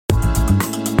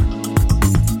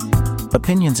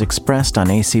Opinions expressed on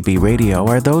ACB Radio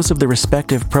are those of the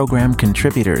respective program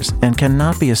contributors and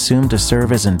cannot be assumed to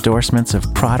serve as endorsements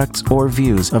of products or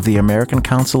views of the American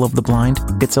Council of the Blind,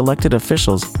 its elected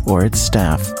officials, or its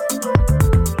staff.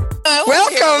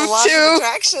 Welcome to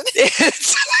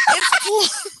it's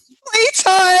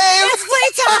playtime. It's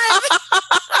playtime.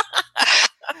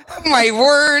 Oh my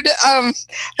word!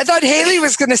 I thought Haley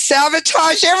was going to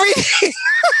sabotage everything.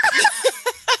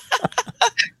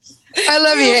 I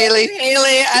love you, Haley.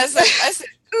 Haley, I said,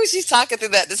 ooh, she's talking through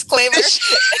that disclaimer.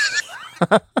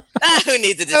 Who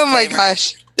needs a disclaimer? Oh my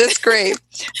gosh, that's great.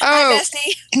 Hi,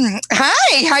 Bestie.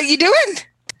 Hi. How you doing?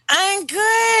 I'm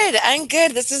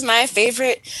good. This is my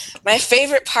favorite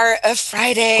part of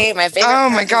Friday. Oh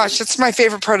my gosh, it's my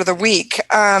favorite part of the week.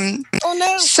 Oh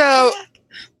no. So,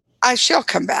 she'll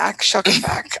come back.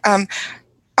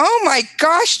 Oh my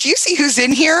gosh, do you see who's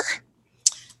in here?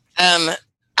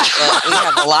 Well, we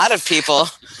have a lot of people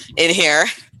in here.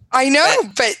 I know,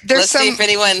 but there's let's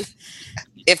see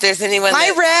if there's anyone. Hi,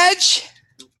 Reg.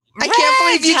 I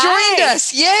can't believe you joined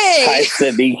us. Yay. Hi,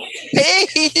 Cindy. Hey,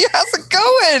 how's it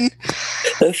going?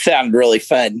 This sounds really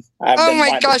fun. Oh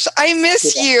my gosh, I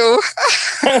miss you.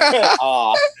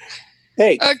 Aw.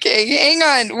 Hey. Okay, hang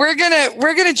on. We're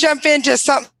gonna jump into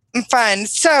something fun.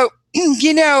 So,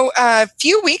 a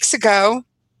few weeks ago,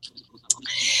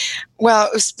 well,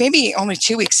 it was maybe only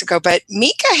 2 weeks ago, but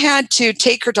Mika had to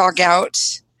take her dog out,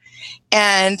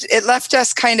 and it left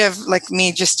us kind of like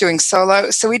me just doing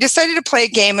solo. So we decided to play a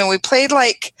game, and we played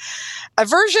like a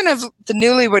version of the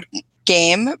Newlywed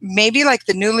game, maybe like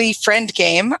the Newly Friend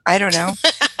game. I don't know.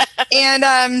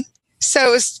 And so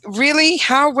it was really,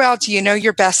 how well do you know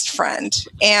your best friend?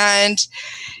 And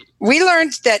we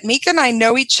learned that Mika and I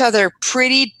know each other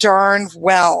pretty darn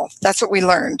well. That's what we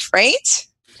learned, right?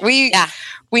 We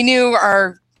knew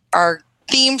our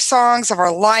theme songs of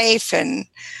our life and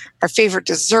our favorite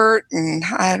dessert and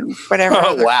whatever.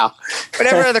 Oh, wow.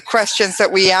 Whatever other questions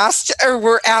that we asked or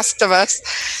were asked of us.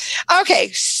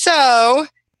 Okay, so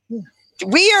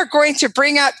we are going to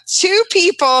bring up two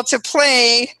people to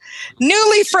play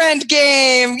Newly Friend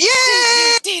game.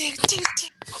 Yay!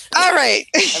 All right.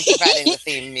 I'm providing the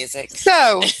theme music.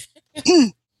 So,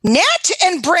 Nat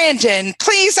and Brandon,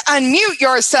 please unmute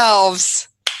yourselves.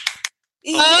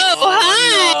 Oh,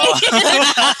 hi.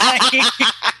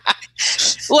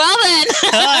 Well then.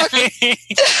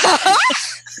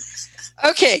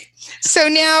 Okay. So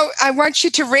now I want you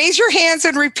to raise your hands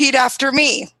and repeat after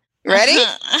me. Ready?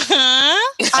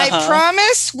 I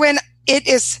promise when it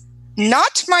is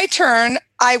not my turn,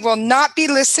 I will not be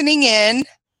listening in.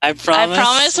 I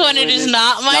promise when it is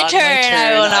not my turn,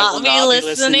 I will not be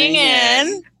listening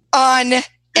in. On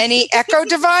any Echo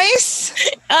device?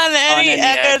 On any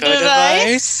Echo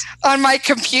device? On my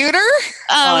computer?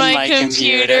 On my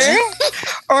computer?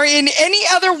 Or in any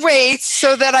other way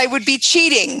so that I would be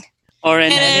cheating? Or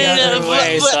in any other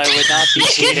way so I would not be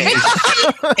cheating.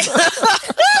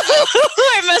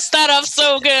 I messed that up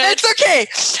so good. It's okay.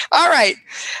 All right.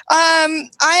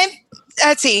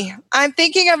 Let's see. I'm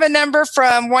thinking of a number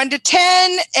from 1 to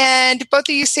 10, and both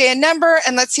of you say a number,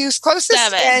 and let's see who's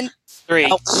closest. 7. 3.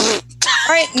 All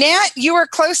right, Nat, you are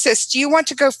closest. Do you want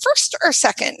to go first or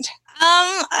second?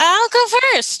 I'll go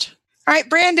first. All right,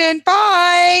 Brandon,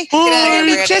 bye.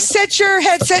 Just set your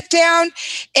headset down,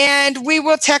 and we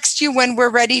will text you when we're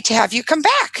ready to have you come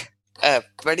back.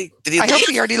 Ready? I hope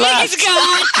he already left.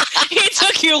 He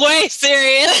took you way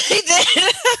serious. He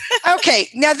did. Okay,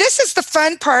 now this is the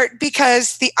fun part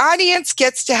because the audience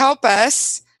gets to help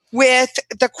us with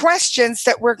the questions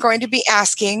that we're going to be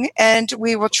asking, and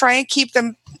we will try and keep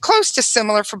them close to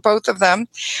similar for both of them.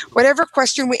 Whatever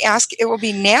question we ask, it will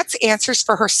be Nat's answers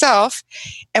for herself,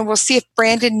 and we'll see if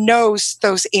Brandon knows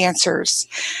those answers.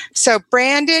 So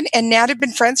Brandon and Nat have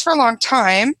been friends for a long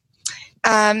time,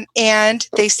 and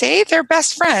they say they're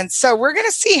best friends. So we're going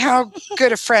to see how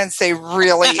good of friends they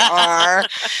really are.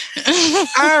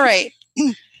 All right.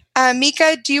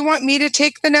 Mika, do you want me to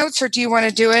take the notes, or do you want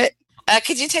to do it?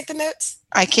 Could you take the notes?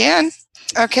 I can.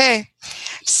 Okay.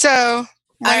 So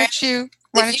why don't you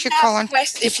call on people?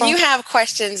 If you have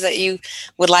questions that you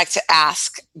would like to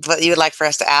ask, that you would like for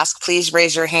us to ask, please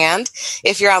raise your hand.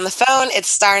 If you're on the phone,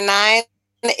 it's *9.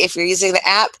 If you're using the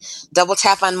app, double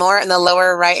tap on more in the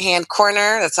lower right-hand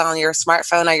corner. That's on your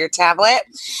smartphone or your tablet.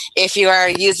 If you are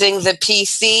using the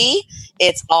PC,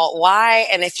 it's Alt-Y.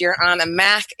 And if you're on a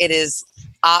Mac, it is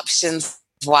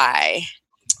Options-Y.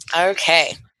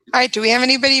 Okay. All right. Do we have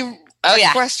anybody?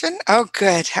 Question? Oh,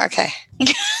 good. Okay.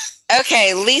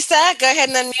 Okay, Lisa, go ahead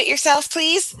and unmute yourself,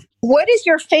 please. What is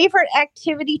your favorite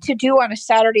activity to do on a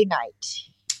Saturday night?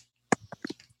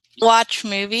 Watch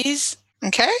movies.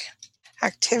 Okay.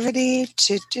 Activity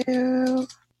to do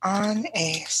on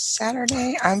a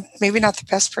Saturday. I'm maybe not the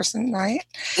best person tonight.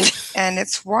 And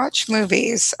it's watch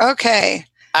movies. Okay.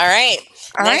 All right.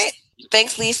 All right.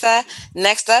 Thanks, Lisa.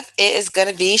 Next up, it is going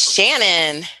to be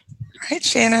Shannon. All right,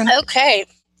 Shannon. Okay.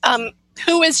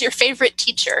 Who is your favorite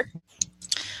teacher?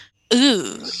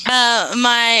 Ooh,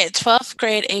 my 12th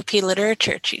grade AP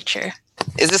literature teacher.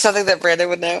 Is this something that Brandon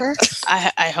would know?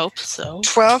 I hope so.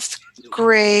 12th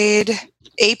grade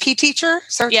AP teacher?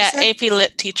 Yeah, AP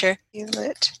Lit teacher. AP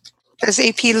Lit. Does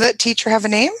AP Lit teacher have a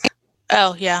name?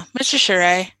 Oh, yeah. Mr.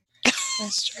 Sheree.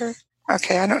 Mr.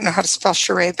 Okay, I don't know how to spell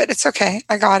Sheree, but it's okay.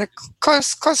 I got it.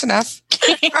 Close enough.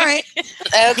 All right.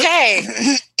 Okay.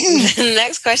 The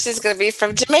next question is going to be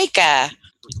from Jamaica.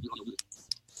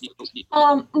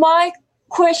 My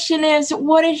question is,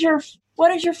 what is your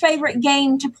favorite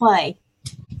game to play?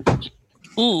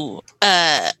 Ooh,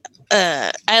 I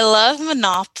love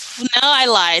Monopoly. No, I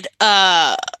lied.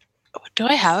 Do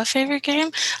I have a favorite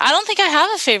game? I don't think I have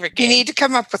a favorite game. You need to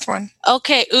come up with one.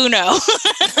 Okay, Uno.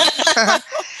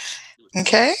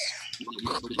 Okay.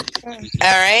 All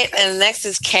right, and next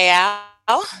is Kal.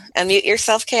 Unmute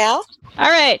yourself, Kal. All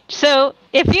right. So,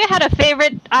 if you had a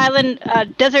favorite island,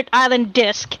 desert island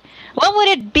disc, what would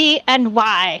it be and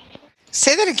why?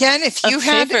 Say that again. If you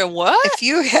had favorite what? If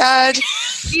you had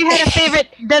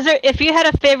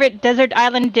a favorite desert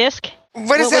island disc.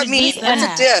 What does that mean? What's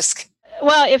a disc?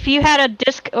 Well, if you had a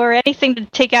disc or anything to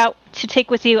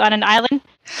take with you on an island.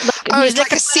 It's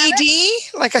like a CD,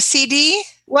 like a CD.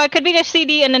 Well, it could be a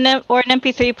CD and or an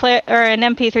MP3 player or an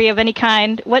MP3 of any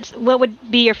kind. What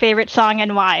would be your favorite song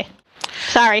and why?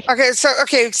 Sorry. Okay, so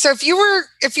if you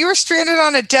were stranded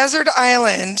on a desert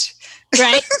island,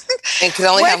 right, and could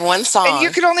only have one song, and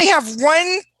you could only have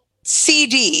one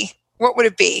CD, what would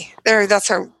it be? There, that's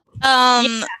our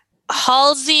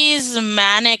Halsey's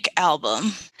Manic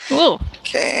album. Ooh.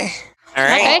 Okay. All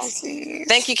right. Okay.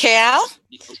 Thank you, Kal.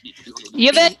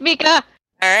 You bet, Mika.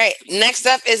 All right. Next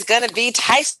up is going to be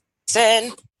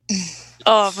Tyson.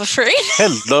 Oh, I'm afraid.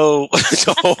 Hello.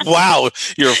 Oh, wow.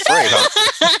 You're afraid,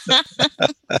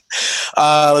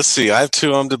 huh? Let's see. I have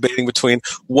two I'm debating between.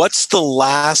 What's the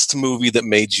last movie that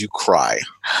made you cry?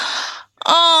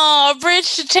 Oh,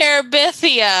 Bridge to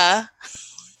Terabithia.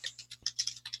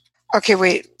 Okay,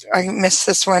 wait. I missed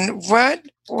this one.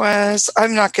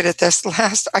 I'm not good at this.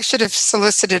 I should have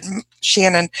solicited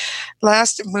Shannon.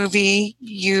 Last movie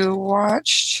you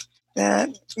watched that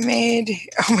made,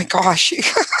 oh my gosh.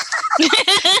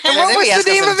 What was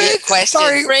the name of it?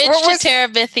 Sorry. Bridge to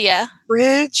Terabithia.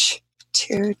 Bridge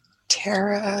to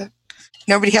Terra.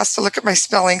 Nobody has to look at my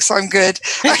spelling, so I'm good.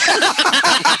 All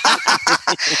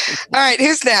right,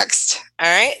 who's next? All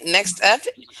right, next up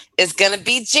is going to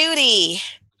be Judy.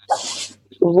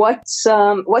 What's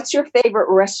your favorite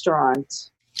restaurant?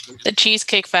 The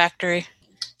Cheesecake Factory.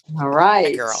 All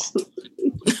right. Girl.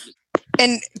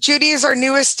 And Judy is our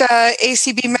newest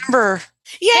ACB member.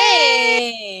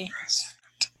 Yay!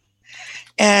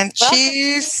 And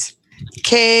Cheesecake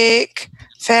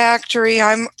Factory.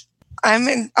 I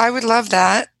would love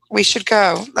that. We should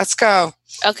go. Let's go.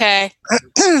 Okay.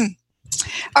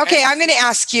 Okay, I'm going to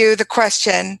ask you the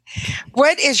question.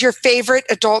 What is your favorite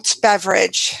adult's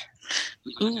beverage?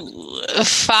 Ooh,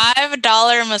 $5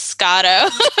 Moscato.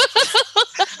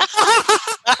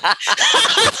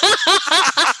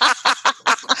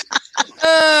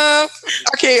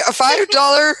 Okay, a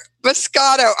 $5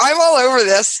 Moscato. I'm all over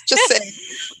this. Just saying.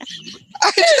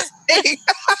 I'm just saying.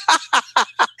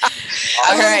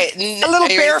 All right. A little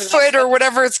barefoot or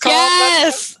whatever it's called.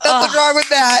 Yes. Nothing wrong with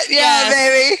that. Yeah,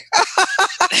 baby.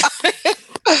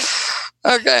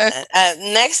 Okay.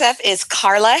 Next up is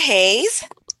Carla Hayes.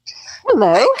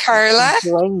 Hello. Hi, Carla.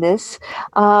 Enjoying this.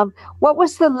 What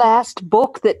was the last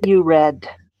book that you read?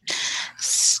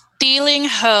 Stealing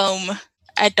Home.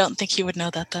 I don't think you would know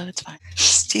that, though. It's fine.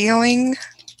 Stealing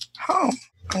Home.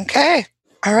 Okay.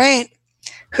 All right.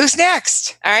 Who's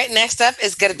next? All right. Next up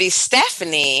is going to be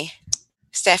Stephanie.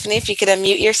 Stephanie, if you could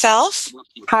unmute yourself.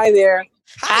 Hi there.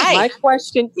 Hi. My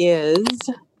question is,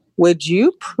 would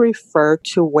you prefer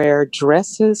to wear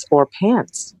dresses or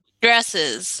pants?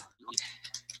 Dresses.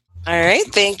 All right.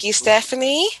 Thank you,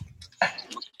 Stephanie.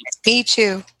 Me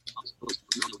too.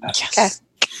 Yes. Okay.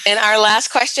 And our last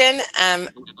question,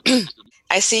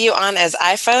 I see you on as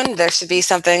iPhone. There should be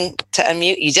something to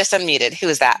unmute. You just unmuted. Who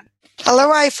is that? Hello,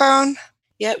 iPhone.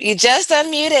 Yep, you just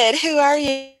unmuted. Who are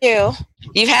you?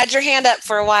 You've had your hand up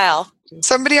for a while.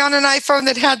 Somebody on an iPhone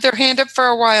that had their hand up for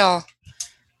a while.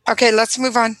 Okay, let's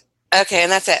move on. Okay,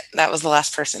 and that's it. That was the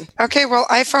last person. Okay, well,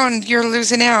 iPhone, you're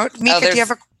losing out. Mika, do you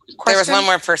have a question? There was one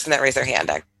more person that raised their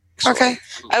hand. Actually. Okay.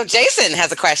 Oh, Jason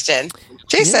has a question.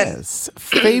 Jason. Yes.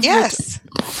 Favorite, Yes.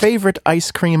 favorite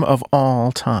ice cream of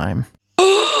all time.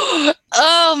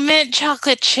 Oh, mint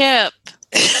chocolate chip.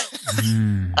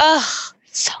 Oh,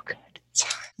 so good.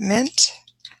 Mint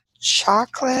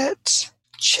chocolate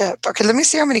chip. Okay, let me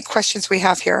see how many questions we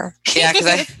have here. Yeah,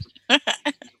 because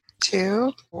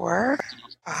 2, 4,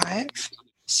 5,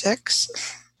 6,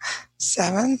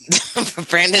 7.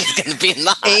 Brandon's going to be in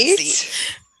the hot 8, seat.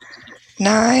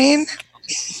 9.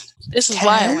 This is 10,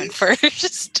 why I went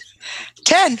first.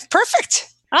 10. Perfect.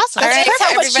 Awesome. All right,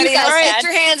 perfect. everybody else, get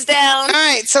your hands down. All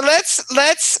right, so let's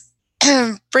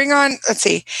bring on. Let's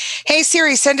see. Hey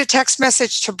Siri, send a text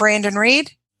message to Brandon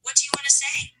Reed. What do you want to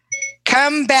say?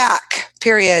 Come back.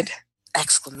 Period.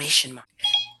 Exclamation mark.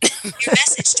 Your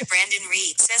message to Brandon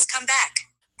Reed says come back.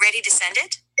 Ready to send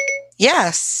it?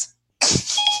 Yes. Okay,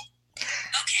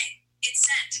 it's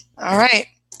sent. All right.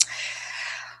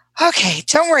 Okay,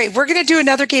 don't worry. We're going to do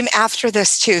another game after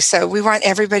this too. So we want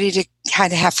everybody to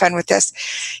kind of have fun with this.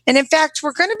 And in fact,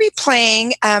 we're going to be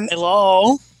playing.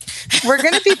 Hello. We're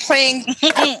going to be playing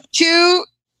two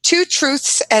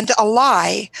truths and a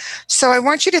lie. So I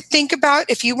want you to think about,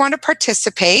 if you want to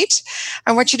participate,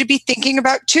 I want you to be thinking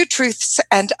about 2 truths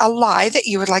and a lie that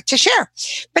you would like to share.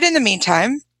 But in the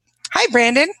meantime, hi,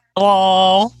 Brandon.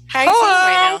 Hello. How are you feeling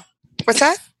right now? What's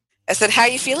that? I said, how are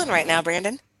you feeling right now,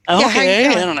 Brandon? Yeah, how you Okay.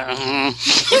 I feeling? don't know.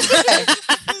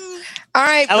 All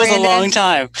right, That was a Brandon. long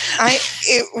time.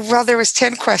 Well, there was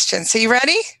 10 questions. So you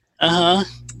ready? Uh-huh.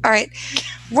 All right.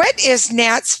 What is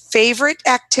Nat's favorite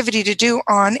activity to do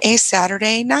on a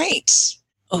Saturday night?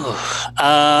 Ooh.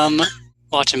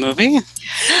 Watch a movie. Ding,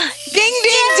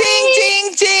 ding, ding,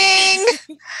 ding, ding.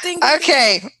 Ding.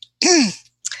 Okay.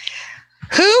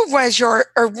 Who was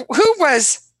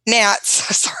Nat's,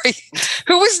 sorry,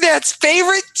 who was Nat's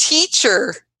favorite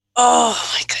teacher? Oh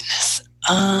my goodness.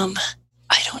 I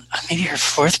don't. Maybe her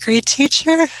 4th grade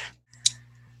teacher.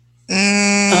 Do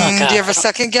you have a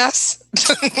second guess?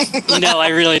 No, I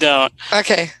really don't.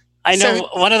 Okay. I know So,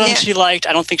 one of them Nat- she liked.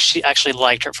 I don't think she actually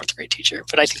liked her 4th grade teacher,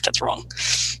 but I think that's wrong.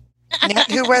 Nat,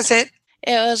 who was it?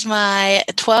 It was my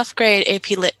 12th grade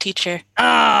AP Lit teacher.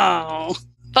 Oh.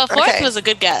 But 4th Okay. was a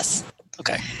good guess.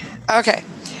 Okay. Okay.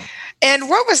 And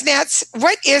what is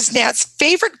Nat's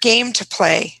favorite game to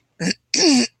play?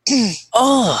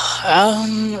 Oh.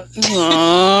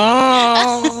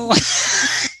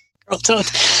 Girl,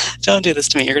 don't do this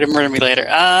to me. You're gonna murder me later.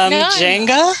 No.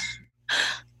 Jenga.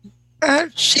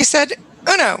 She said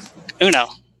Uno. Uno.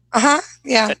 Uh-huh.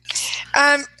 Yeah.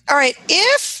 All right.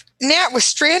 If Nat was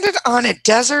stranded on a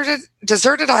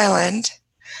deserted island,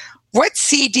 what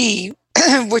CD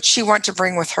would she want to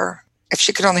bring with her if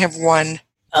she could only have one?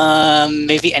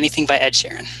 Maybe Anything by Ed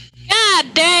Sheeran. God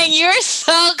dang, you're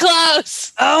so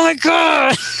close. Oh my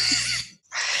god.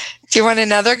 Do you want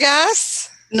another guess?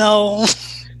 No.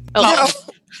 No.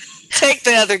 Take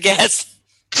the other guess.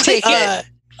 Take it.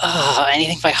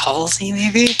 Anything by Halsey,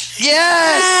 maybe?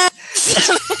 Yes.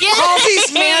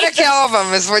 Halsey's Manic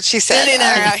Album is what she said. Cindy and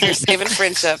I are out here saving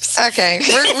friendships. Okay,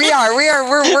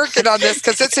 we're working on this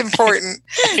because it's important.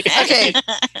 Okay,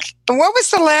 and what was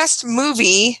the last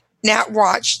movie Nat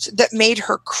watched that made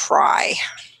her cry?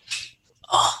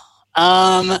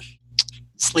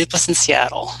 Sleepless in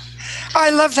Seattle. Oh, I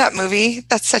love that movie.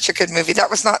 That's such a good movie. That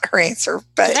was not her answer,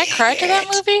 but Did I cry to that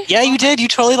movie? Yeah, you did. You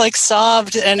totally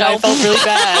sobbed, and I felt really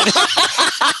bad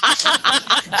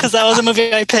because that was a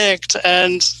movie I picked.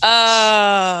 And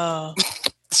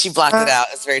she blocked it out.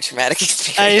 It's a very traumatic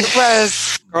experience. It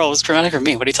was. Girl, it was traumatic for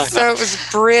me. What are you talking So about? it was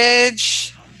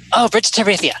Bridge. Oh, Bridge to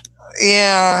Terabithia.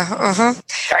 Yeah. Uh-huh.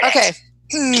 Okay.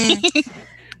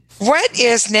 What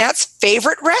is Nat's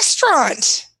favorite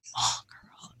restaurant?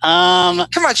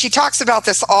 Come on, she talks about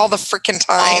this all the freaking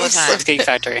time. All the time. Cake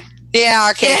Factory. Yeah,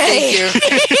 okay, thank you.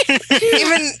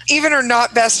 even her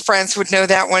not best friends would know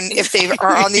that one if they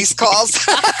are on these calls.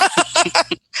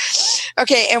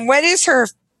 Okay, and what is her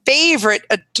favorite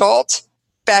adult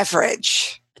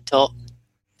beverage? Adult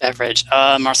beverage.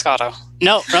 Moscato.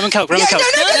 No, rum and Coke. Rum and Coke. No.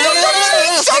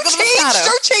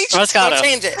 Don't change. Moscato. Don't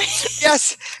change it.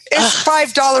 Yes, it's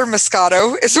 $5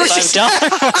 Moscato. Is what she said.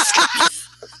 $5.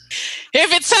 If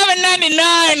it's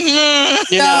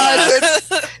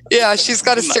 $7.99. Yeah, she's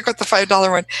got to stick with the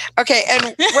 $5 one. Okay,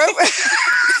 and what,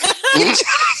 he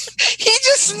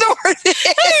just snorted.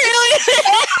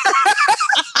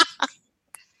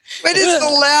 What is the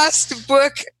last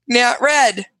book Nat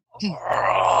read? She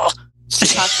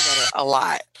talks about it a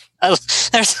lot.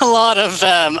 There's a lot of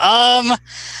them. It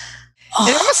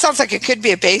almost sounds like it could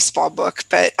be a baseball book,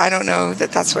 but I don't know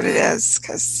that that's what it is.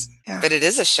 But it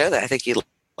is a show that I think you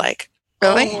like.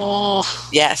 Really? Oh.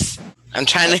 Yes. I'm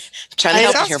trying to It help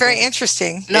you sounds here. very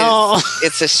interesting. No.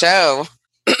 It's a show,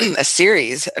 a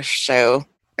series, a show.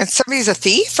 And somebody's a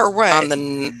thief or what? On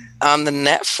the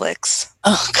Netflix.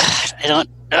 Oh God, I don't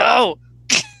know.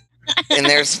 And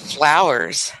there's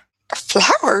flowers.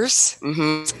 Flowers?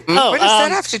 Mm-hmm. What does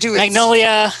that have to do with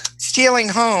Magnolia? Stealing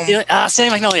home?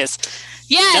 Stealing Magnolias.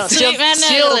 Yes, No, Sweet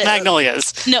Steal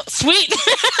Magnolias. No, Sweet.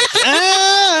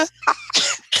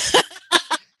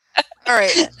 All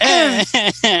right.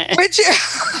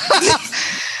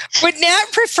 Would Nat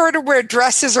prefer to wear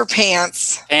dresses or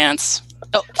pants? Pants.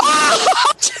 Oh.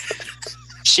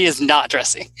 She is not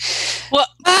dressy. What?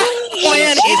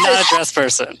 She's not a dress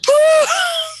person.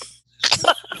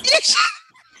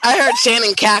 I heard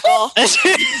Shannon cackle.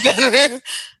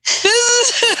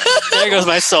 There goes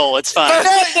my soul. It's fine.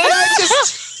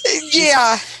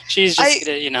 Yeah. She's just,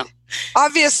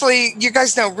 Obviously, you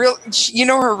guys know you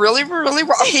know her really, really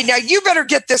well. Okay, now you better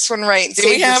get this one right. And Do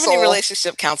save we have your any soul.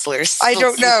 relationship counselors? I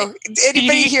don't know.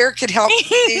 Anybody here could help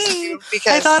these two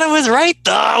because I thought it was right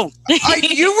though.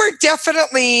 You were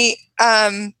definitely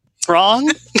wrong.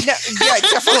 No, yeah,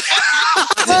 definitely.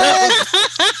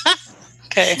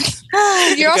 Okay.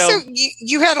 You also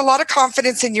you had a lot of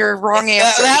confidence in your wrong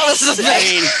answer. That was the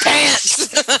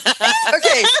pants.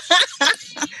 Okay.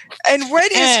 And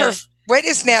what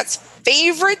is Nat's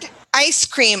favorite ice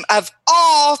cream of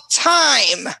all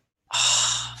time?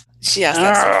 She asked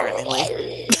that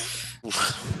separately.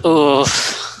 Ooh.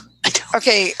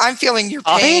 Okay, I'm feeling your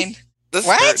Coffee? pain.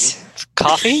 What?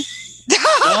 Coffee?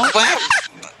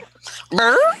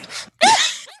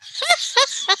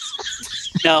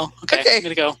 No. Okay. I'm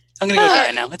gonna go with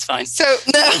that now. It's fine. So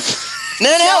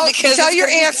no, because tell your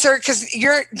answer because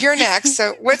you're next.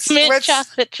 So what's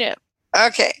chocolate chip?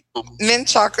 Okay, mint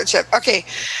chocolate chip. Okay,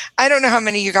 I don't know how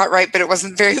many you got right, but it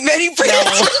wasn't very many.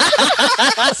 I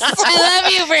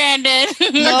love you, Brandon.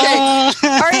 Okay,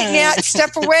 all right, Nat,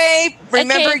 step away.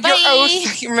 Remember your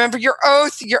oath. Remember your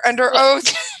oath. You're under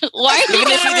oath. Why? Even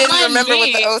if you didn't remember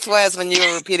what the oath was when you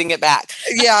were repeating it back.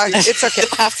 Yeah, it's okay. You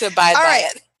have to abide by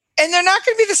it. And they're not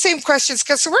going to be the same questions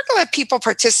because we're going to let people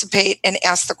participate and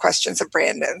ask the questions of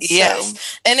Brandon.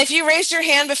 Yes. And if you raised your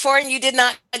hand before and you did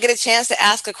not get a chance to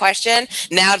ask a question,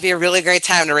 now would be a really great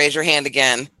time to raise your hand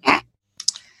again.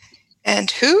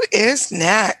 And who is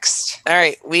next? All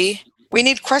right. We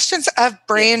need questions of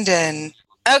Brandon.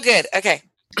 Oh, good. Okay.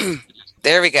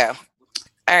 There we go.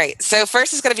 All right. So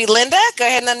first is going to be Linda. Go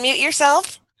ahead and unmute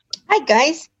yourself. Hi,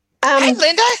 guys. Hi,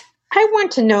 Linda. I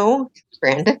want to know,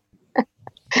 Brandon.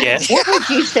 Yes. What would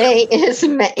you say is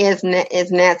Nat's?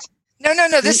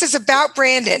 No. This is about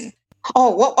Brandon.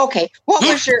 Oh, well, okay. What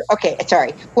was your? Okay,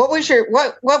 sorry. What was your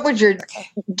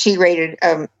G-rated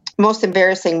most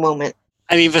embarrassing moment?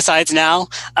 I mean, besides now,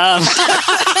 I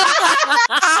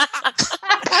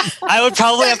would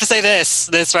probably have to say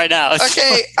this right now.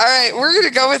 Okay, all right. We're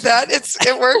gonna go with that.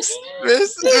 It works.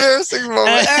 This embarrassing moment.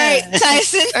 All right,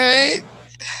 Tyson.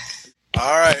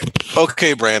 All right.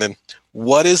 Okay, Brandon.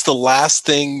 What is the last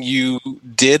thing you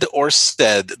did or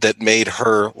said that made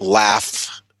her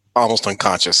laugh almost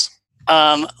unconscious?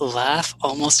 Laugh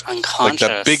almost unconscious.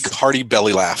 Like that big hearty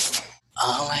belly laugh.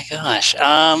 Oh my gosh.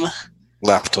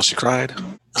 Laugh till she cried.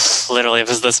 Literally, it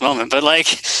was this moment. But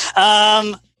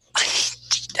I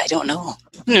don't know.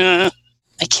 I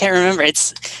can't remember.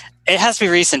 It has to be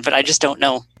recent, but I just don't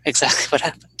know exactly what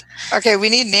happened. Okay, we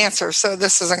need an answer, so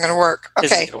this isn't going to work.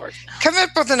 Okay, come up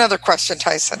with another question,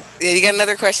 Tyson. Yeah, you got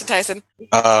another question, Tyson?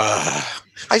 I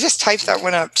just typed that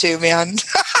one up too, man.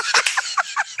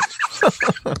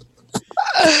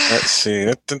 Let's see.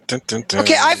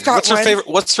 Okay, I've got one.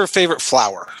 What's her favorite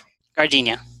flower?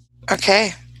 Gardenia.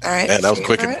 Okay, all right. Man, that was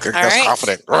quick and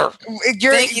confident.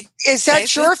 Is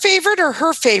that your favorite or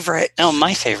her favorite? No,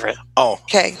 my favorite. Oh,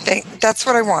 okay. That's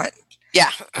what I want.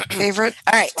 Yeah, favorite.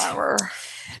 All right. Flower.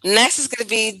 Next is going to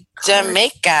be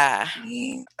Jamaica.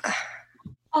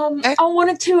 I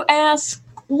wanted to ask,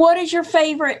 what is your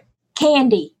favorite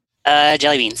candy?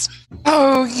 Jelly beans.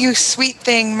 Oh, you sweet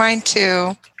thing. Mine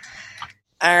too.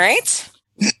 All right.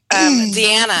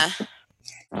 Deanna.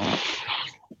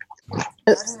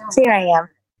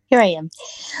 Here I am.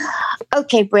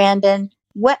 Okay, Brandon,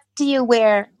 what do you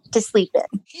wear to sleep in?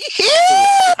 Good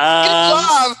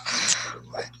job.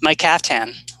 My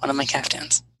caftan. One of my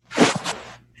caftans.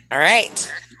 All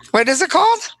right. What is it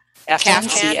called? Caftan.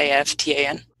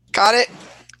 C-A-F-T-A-N. Got it.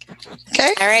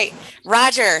 Okay. All right.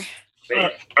 Roger. All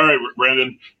right,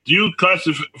 Brandon. Do you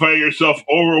classify yourself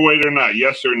overweight or not?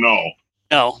 Yes or no?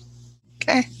 No.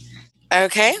 Okay.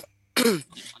 Okay.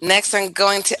 Next, I'm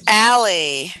going to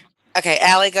Allie. Okay,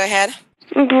 Allie, go ahead.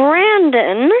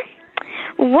 Brandon,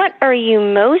 what are you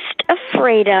most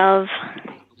afraid of?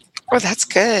 Oh, that's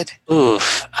good.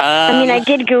 Oof. I mean, I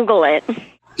did Google it. What?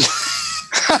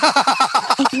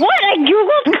 I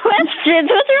Googled questions.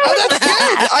 What's wrong with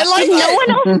that? I like Did it. no one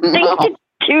else think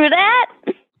to do that?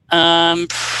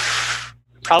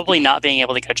 Probably not being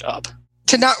able to get a job.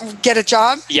 To not get a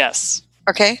job? Yes.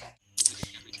 Okay.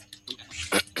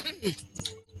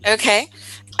 Okay.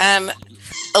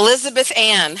 Elizabeth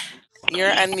Ann,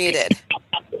 you're unmuted.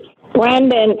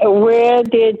 Brandon, where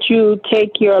did you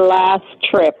take your last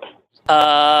trip?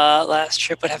 Last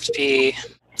trip would have to be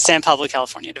San Pablo,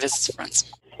 California, to visit some friends.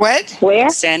 What? Where?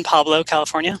 San Pablo,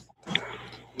 California.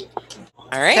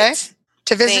 All right. Okay.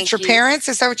 To visit Thank your you. parents?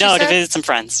 Is that what you No, said? to visit some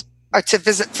friends. Oh, to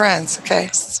visit friends. Okay.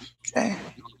 Okay.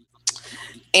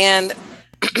 And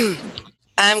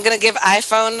I'm going to give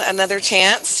iPhone another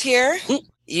chance here.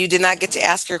 You did not get to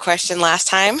ask your question last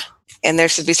time, and there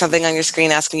should be something on your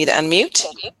screen asking you to unmute.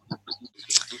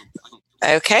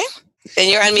 Okay. And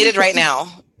you're unmuted right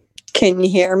now. Can you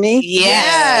hear me?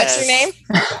 Yes. What's your name?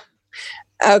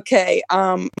 Okay.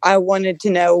 I wanted to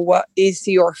know, what is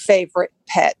your favorite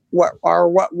pet? What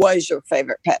was your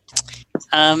favorite pet?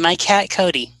 My cat,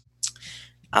 Cody.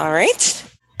 All right.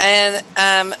 And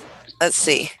let's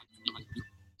see.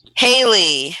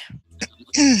 Haley.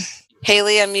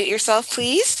 Haley, unmute yourself,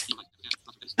 please.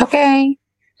 Okay.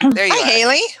 There you are.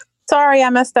 Haley. Sorry, I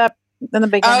messed up in the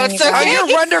beginning. Oh, it's okay. Oh, you're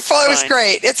wonderful. It was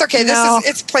great. It's okay. No.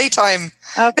 It's playtime.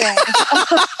 Okay.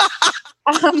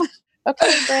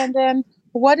 Okay, Brandon.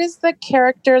 What is the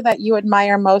character that you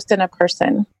admire most in a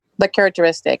person? The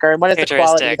characteristic, or what is the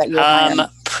quality that you admire?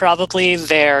 Probably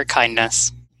their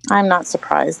kindness. I'm not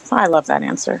surprised. I love that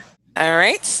answer. All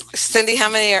right. Cindy,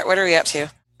 what are we up to?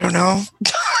 I don't know.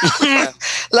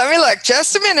 Let me look.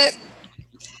 Just a minute.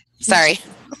 Sorry.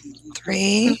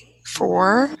 3,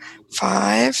 4,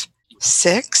 5,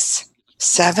 6,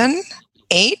 7,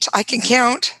 8. I can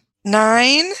count.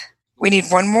 9. We need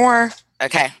one more.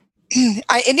 Okay.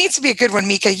 It needs to be a good one,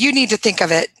 Mika. You need to think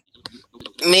of it.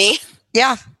 Me?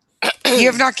 Yeah. You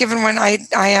have not given one. I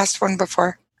asked one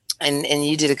before. And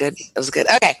you did it was good.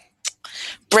 Okay.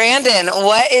 Brandon,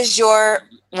 what is your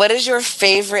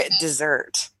favorite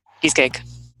dessert? Cheesecake.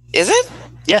 Is it?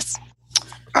 Yes.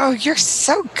 Oh, you're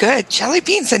so good. Jelly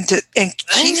beans and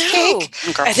cheesecake.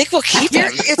 I think we'll keep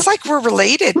it. It's like we're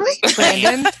related,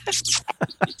 Brandon.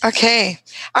 Okay.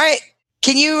 All right.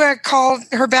 Can you call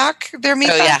her back there,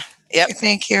 Mika? Oh, yeah. Yep.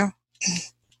 Thank you.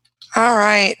 All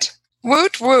right.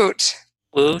 Woot, woot.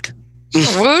 Woot.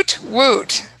 Woot,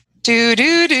 woot. Do,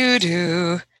 do, do,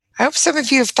 do. I hope some of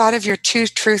you have thought of your 2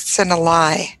 truths and a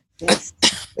lie.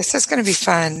 This is going to be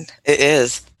fun. It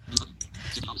is.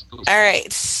 All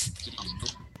right.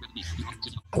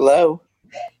 Hello.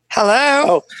 Hello.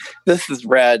 Oh, this is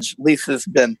Reg. Lisa's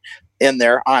been in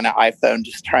there on an iPhone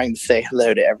just trying to say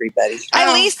hello to everybody.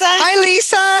 Hi, Lisa. Hi,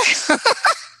 Lisa.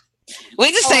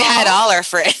 We just say hi to all our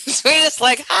friends. We're just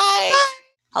like, hi.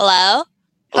 Hello.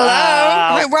 Hello.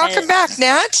 Wow. Hi, welcome back,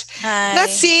 Nat. Hi.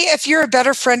 Let's see if you're a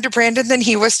better friend to Brandon than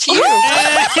he was to you. All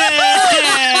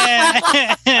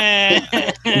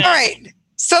right.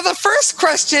 So the first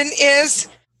question is,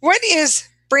 what is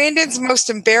Brandon's most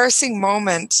embarrassing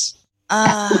moment?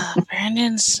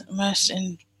 Brandon's most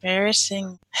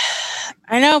embarrassing.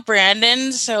 I know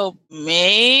Brandon, so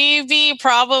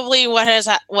probably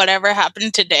whatever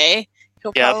happened today.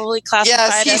 He'll probably classify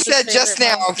Yes, it he as his said just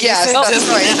favorite now. moment. Yes, that's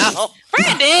right.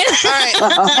 Brandon.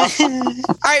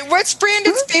 All right. What's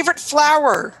Brandon's favorite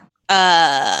flower?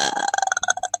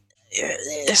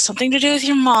 Something to do with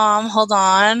your mom. Hold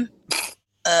on.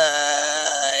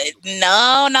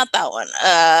 No, not that one.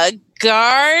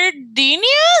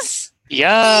 Gardenias?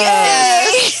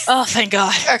 Yes. Oh, thank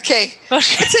God. Okay. What's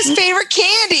his favorite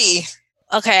candy?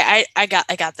 Okay, I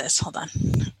got this. Hold on.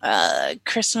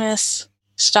 Christmas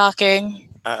stocking.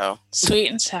 Uh-oh. Sweet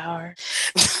and sour.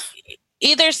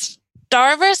 Either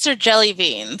Starburst or jelly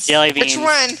beans. Jelly beans. Which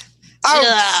one?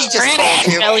 Oh, he just told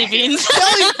you. Jelly beans.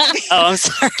 Oh, I'm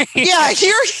sorry. Yeah,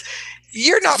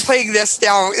 you're not playing this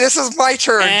now. This is my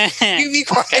turn. You be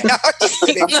quiet. No, just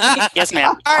kidding. Yes,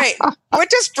 ma'am. All right. What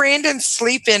does Brandon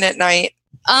sleep in at night?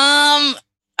 I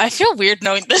feel weird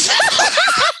knowing this.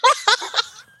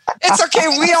 It's okay.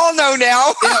 We all know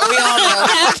now. Yeah, we all know.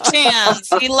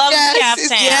 Caftans. He loves caftans.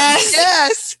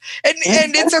 Yes. And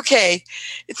it's okay.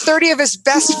 30 of his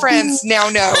best friends now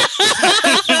know.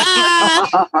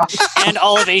 And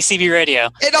all of ACB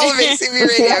Radio. And all of ACB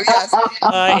Radio, yes.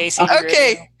 ACB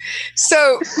okay. Radio.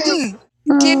 So,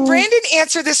 did Brandon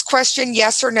answer this question,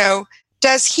 yes or no?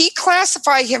 Does he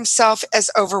classify himself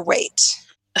as overweight?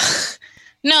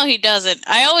 No, he doesn't.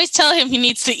 I always tell him he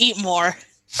needs to eat more.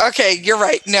 Okay, you're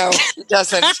right. No, he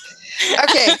doesn't.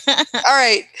 Okay. All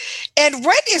right. And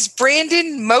what is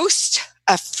Brandon most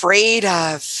afraid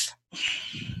of?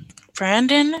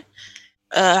 Brandon?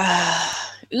 I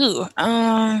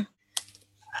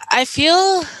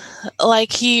feel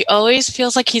like he always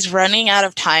feels like he's running out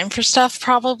of time for stuff,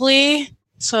 probably.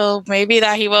 So maybe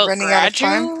that he won't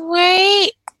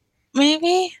graduate?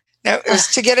 Maybe? No, it was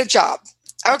to get a job.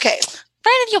 Okay.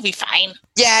 Brandon, you'll be fine.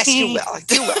 Yes, you will.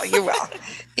 You will.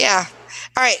 Yeah.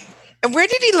 All right. And where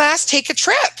did he last take a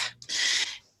trip?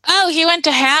 Oh, he went to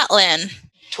Hatlin.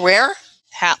 To where?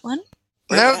 Hatlin?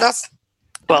 No, that's...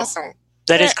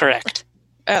 That is correct.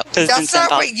 Oh, that's not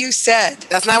what you said.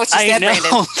 That's not what you said,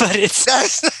 Brandon. But it's...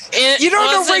 you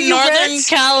don't know where you Northern went?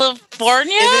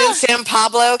 California? Is it in San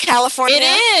Pablo, California? It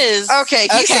is. Okay,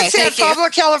 he said San Pablo,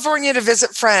 California to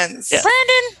visit friends. Yeah.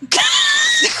 Brandon!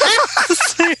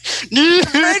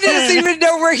 Brandon doesn't even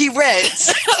know where he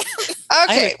went.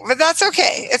 Okay, but that's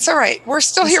okay. It's all right. We're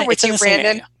still here with you,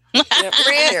 Brandon.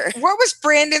 What was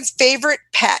Brandon's favorite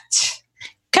pet?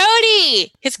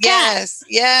 Cody, his cat.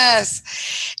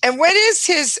 Yes. And what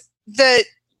is the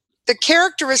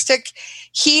characteristic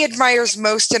he admires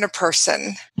most in a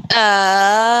person?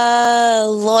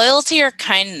 Loyalty or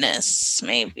kindness,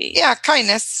 maybe. Yeah,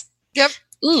 kindness. Yep.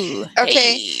 Ooh.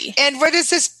 Okay. Hey. And what is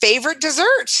his favorite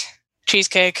dessert?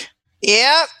 Cheesecake.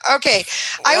 Yep. Okay.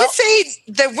 I would say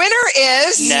the winner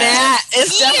is Nat.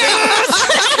 It's definitely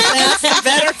Nat's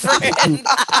better friend.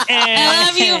 I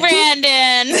love you,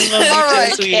 Brandon. All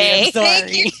right. Okay.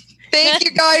 Thank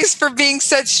you guys for being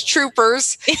such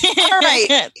troopers. All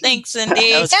right. Thanks,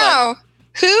 Cindy. Now,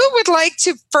 who would like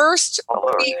to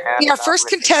be our first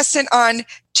contestant on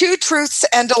Two Truths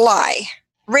and a Lie?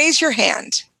 Raise your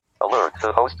hand. Alert,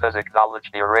 the host has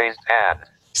acknowledged your raised hand.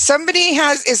 Somebody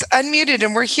is unmuted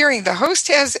and we're hearing the host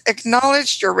has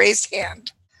acknowledged your raised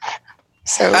hand.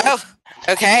 So,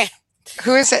 okay.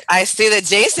 Who is it? I see that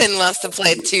Jason wants to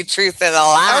play Two Truths and a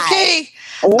Lie. Okay.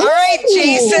 All right,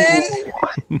 Jason.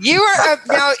 You are up.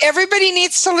 Now, everybody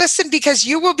needs to listen because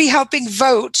you will be helping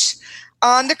vote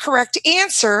on the correct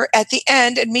answer at the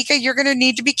end. And Mika, you're going to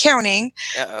need to be counting.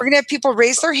 We're going to have people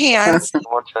raise their hands to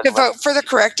vote for the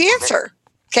correct answer.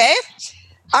 Okay?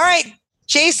 All right,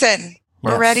 Jason.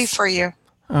 We're ready for you.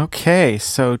 Okay,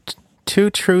 so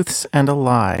Two Truths and a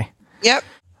Lie. Yep.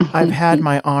 I've had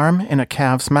my arm in a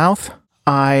calf's mouth.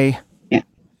 I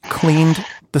cleaned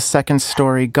the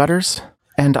second-story gutters,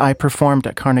 and I performed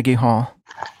at Carnegie Hall.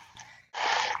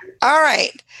 All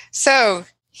right. So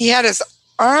he had his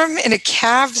arm in a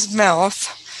calf's mouth.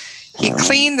 He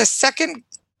cleaned the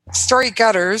second-story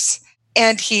gutters,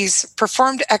 and he's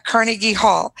performed at Carnegie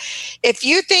Hall. If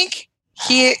you think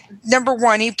number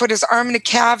one, he put his arm in a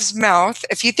calf's mouth.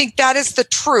 If you think that is the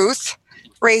truth,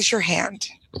 raise your hand.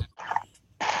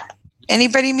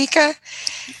 Anybody, Mika?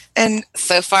 And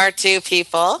so far, 2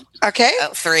 people. Okay.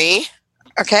 3.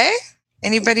 Okay.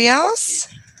 Anybody else?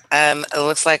 It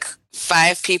looks like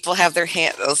 5 people have their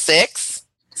hand. 6,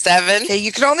 7. Okay,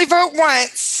 you can only vote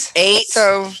once. 8.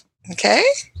 So, okay.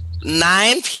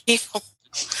 9 people.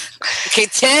 Okay,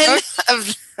 10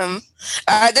 of them.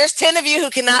 There's 10 of you who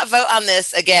cannot vote on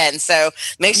this again. So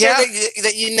make sure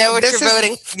that you know what you're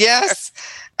voting for. Yes.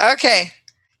 Okay.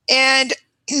 And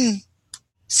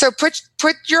so put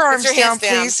your arms down,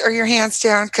 please, or your hands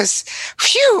down, because,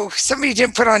 phew, somebody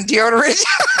didn't put on deodorant.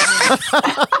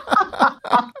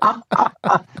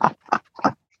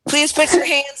 Please put your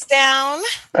hands down.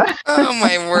 Oh,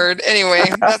 my word. Anyway,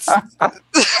 that's...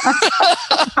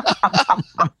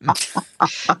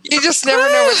 You just never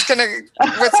know what's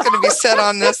gonna be said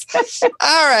on this.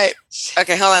 All right.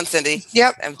 Okay, hold on, Cindy.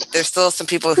 Yep. There's still some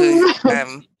people who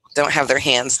don't have their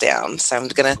hands down, so I'm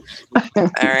gonna. All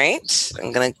right.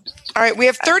 All right. We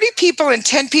have 30 people, and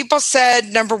 10 people said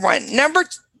number one. Number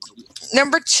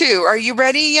 2. Are you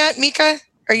ready yet, Mika?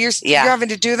 Are you having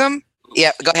to do them?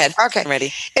 Yep. Go ahead. Okay. I'm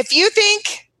ready. If you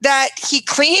think that he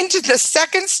cleaned the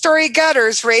second-story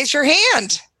gutters, raise your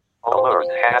hand. Alert,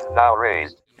 hand now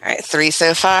raised. All right, 3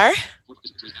 so far.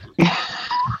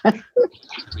 All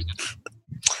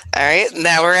right,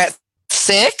 now we're at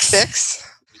 6.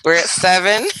 We're at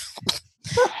 7.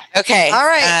 Okay. All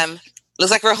right.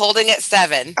 Looks like we're holding at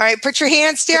 7. All right, put your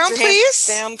hands down, please.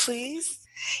 Down, please.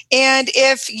 And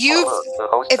if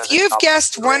you've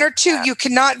guessed 1 or 2, you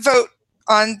cannot vote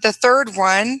on the third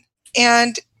one.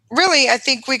 And really, I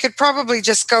think we could probably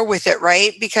just go with it,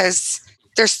 right? Because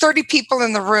there's 30 people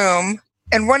in the room.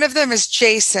 And one of them is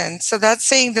Jason, so that's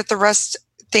saying that the rest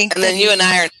think. And then you and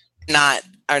I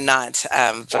are not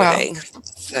voting.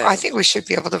 Well, I think we should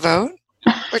be able to vote.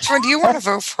 Which one do you want to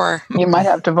vote for? You might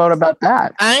have to vote about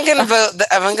that. I'm gonna vote.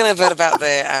 I'm gonna vote about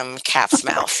the calf's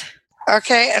mouth.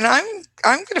 Okay, and I'm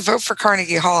going to vote for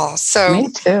Carnegie Hall. So Me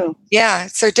too. Yeah.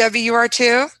 So Debbie, you are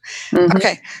too? Mhm.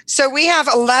 Okay. So we have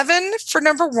 11 for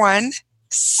number 1,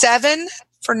 7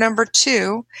 for number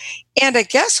 2, and I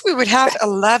guess we would have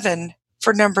 11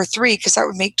 for number 3 because that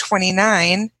would make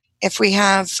 29 if we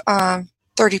have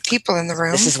 30 people in the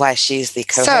room. This is why she's the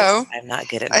co-host. So I'm not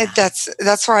good at math.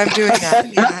 that's why I'm doing that.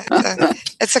 Yeah,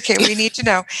 it's okay. We need to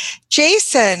know.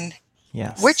 Jason,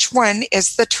 Yes. which one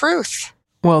is the truth?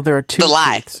 Well, there are two. The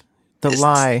lie. truths. The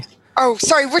lie. Oh,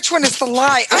 sorry. Which one is the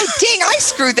lie? Oh, dang! I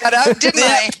screwed that up, didn't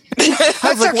I?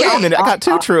 I was like, wait a minute, I got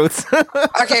two truths.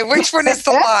 Okay, which one is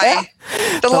the lie?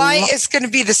 The lie is going to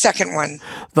be the second one.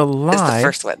 The lie It's the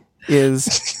first one.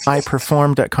 is I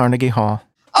performed at Carnegie Hall.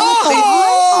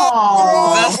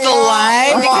 Oh, that's the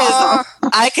lie because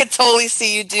I could totally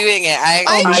see you doing it. I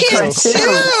can too.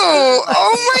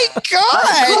 Oh my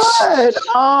gosh! Good.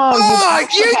 Oh,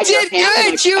 you did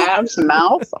good. You Ab's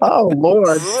mouth. Oh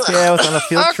Lord. Yeah, I was on a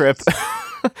field trip.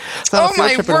 Oh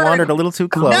my trip word! and wandered a little too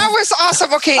close. That was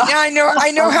awesome. Okay, now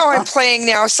I know how I'm playing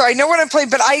now, so I know what I'm playing.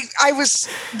 But I was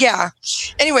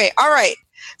Anyway, all right.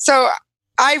 So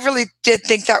I really did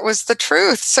think that was the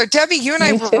truth. So Debbie, you and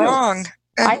I were wrong.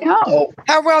 I know.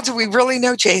 How well do we really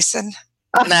know Jason?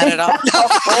 Not at all.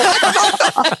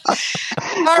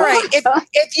 All right.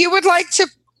 If you would like to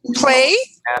play,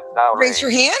 raise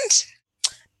your hand.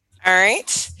 All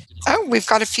right. Oh, we've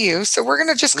got a few. So we're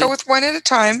going to just go with one at a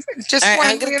time. Just All right, one.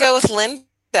 I'm going to go with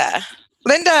Linda.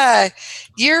 Linda,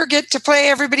 you get to play.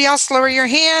 Everybody else, lower your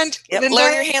hand. Yep, Linda.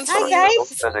 lower your hands. Hi,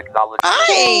 guys.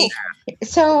 Hi.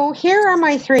 So here are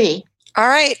my 3. All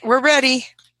right, we're ready.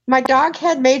 My dog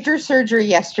had major surgery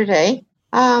yesterday.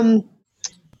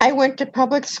 I went to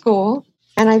public school,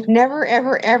 and I've never,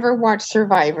 ever, ever watched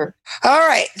Survivor. All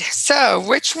right. So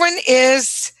which one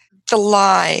is the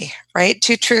lie, right?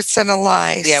 2 truths and a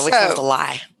lie. Yeah, which one's the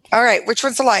lie? All right, which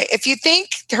one's the lie? If you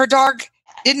think her dog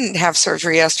didn't have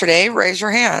surgery yesterday, raise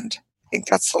your hand. I think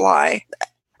that's the lie.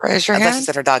 Raise your I thought she hand.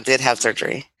 said her dog did have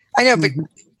surgery. I know, but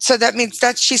so that means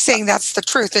that she's saying that's the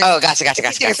truth. And Oh, gotcha.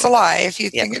 it's a lie. If you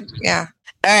think yeah.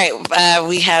 All right,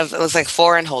 we have, it looks like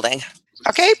 4 and holding.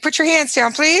 Okay, put your hands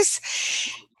down, please.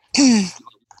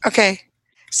 Okay.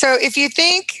 So if you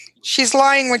think she's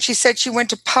lying when she said she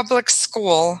went to public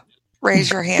school,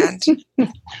 raise your hand.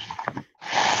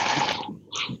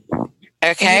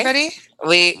 Okay. Anybody?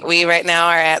 We right now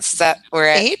are at we're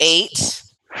at 8.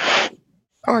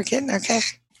 Oh, we're getting okay.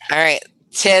 All right.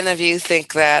 10 of you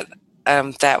think that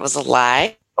that was a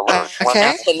lie.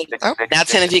 Okay. Now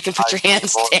 10 of you can put your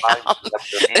hands down.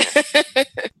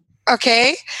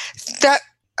 Okay.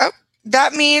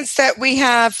 That means that we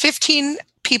have 15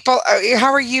 people.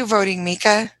 How are you voting,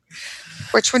 Mika?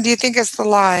 Which one do you think is the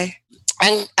lie?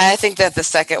 I think that the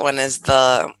second one is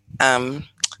the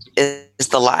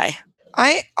lie.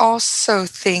 I also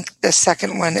think the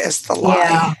second one is the lie.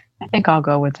 Yeah, I think I'll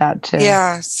go with that too.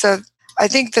 Yeah. So I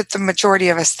think that the majority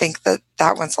of us think that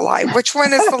that one's a lie. Which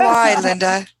one is the lie,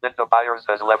 Linda? Linda Byers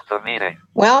has left the meeting.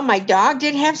 Well, my dog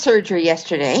did have surgery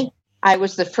yesterday. I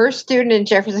was the first student in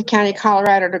Jefferson County,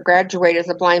 Colorado to graduate as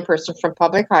a blind person from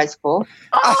public high school.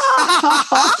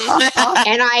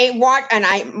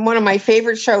 And one of my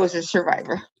favorite shows is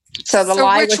Survivor. So the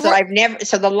lie was that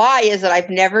I've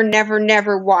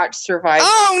never watched Survivor.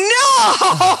 Oh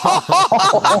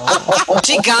no!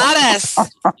 She got us.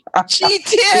 She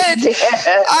did.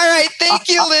 All right, thank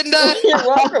you, Linda. You're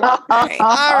welcome.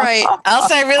 All right.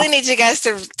 Also, I really need you guys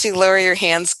to lower your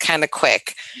hands kind of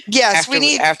quick. Yes, we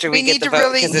need to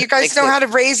really. You guys know how to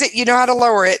raise it. You know how to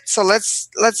lower it. So let's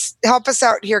help us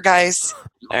out here, guys.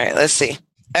 All right, let's see.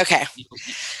 Okay.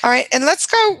 All right, and let's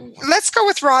go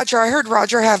with Roger. I heard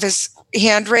Roger have his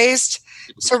hand raised.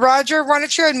 So Roger, why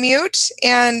don't you unmute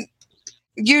and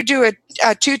you do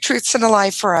a 2 truths and a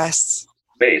lie for us.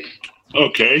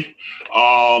 Okay.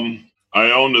 I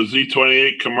own the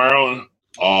Z28 Camaro.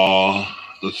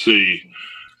 Let's see.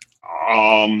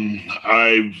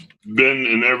 I've been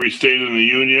in every state in the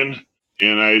union,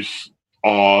 and I've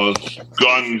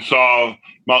gone and saw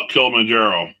Mount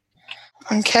Kilimanjaro.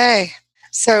 Okay.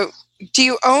 So, do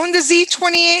you own the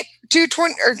Z28,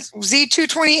 220, or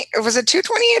Z228? Was it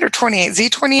 228 or 28?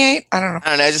 Z28? I don't know. I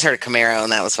don't know. I just heard a Camaro,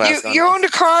 and that was what I was going You owned a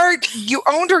car? You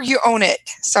owned or you own it?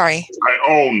 Sorry. I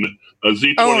own a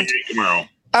Z28 Camaro.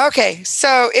 Okay.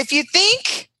 So, if you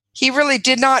think he really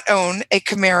did not own a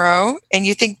Camaro, and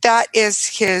you think that is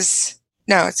his...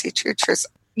 No, it's a true truth.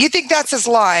 You think that's his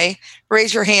lie?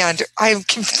 Raise your hand. I'm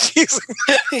confusing.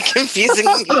 Confusing.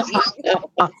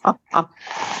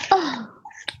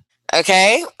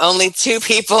 Okay, only 2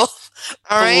 people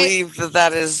believe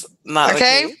that is not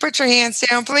okay. the case. Put your hands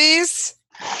down, please.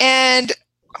 And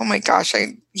Oh my gosh.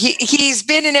 He's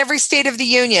been in every state of the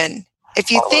union. If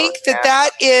you think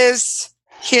that is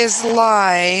his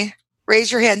lie,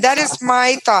 raise your hand. That is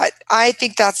my thought. I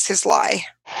think that's his lie.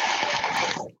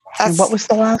 And what was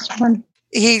the last one?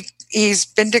 He's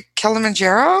been to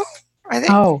Kilimanjaro, I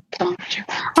think. Oh, Kilimanjaro.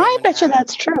 I bet you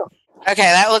that's true. Okay,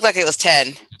 that looked like it was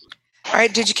 10. All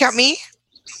right, did you count me?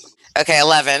 Okay,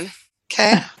 11.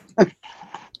 Okay.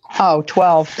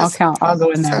 12. I'll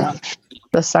go in there.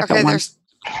 The second one.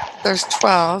 There's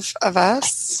 12 of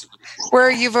us. Where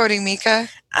are you voting, Mika?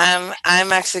 I'm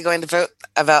actually going to vote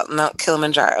about Mount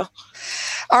Kilimanjaro.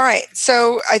 All right.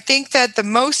 So I think that the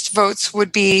most votes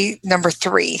would be number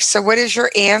 3. So what is your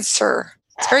answer?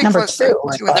 It's very number close. 2.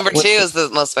 Number 2 is the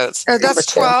most votes. That's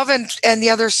 12, and the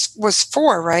other was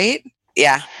 4, right?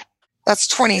 Yeah. That's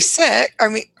 26.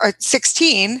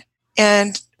 16,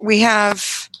 and we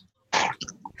have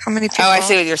how many people? Oh, I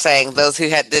see what you're saying. Those who we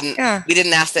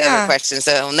didn't ask the other questions.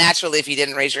 So naturally, if you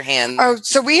didn't raise your hand. Oh,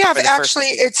 so we have actually,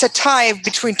 it's a tie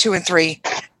between 2 and 3.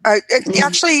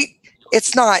 Actually,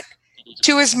 it's not.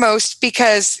 2 is most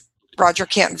because Roger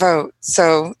can't vote.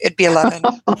 So it'd be 11.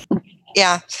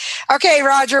 Yeah. Okay,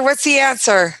 Roger, what's the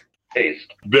answer?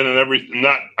 Been in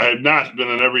I have not been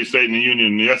in every state in the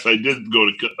union. Yes, I did go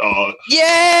to.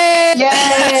 Yay!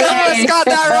 Someone's got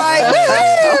that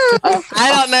right.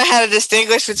 I don't know how to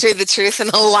distinguish between the truth and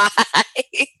a lie.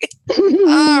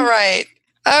 All right.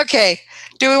 Okay.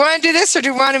 Do we want to do this, or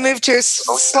do we want to move to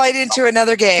slide into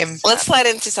another game? Let's slide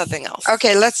into something else.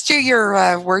 Okay, let's do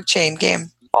your word chain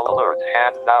game. Alert,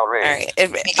 hand now raised. All right.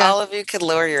 If all of you could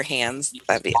lower your hands,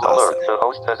 that'd be awesome. Alert, the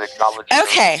host has acknowledged.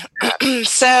 Okay.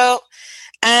 So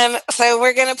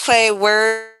we're gonna play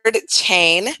word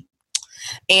chain,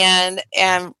 and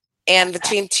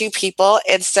between 2 people,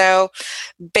 and so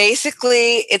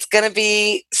basically it's gonna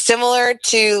be similar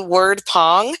to word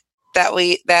pong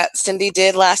that Cindy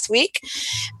did last week,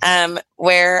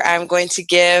 where I'm going to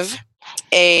give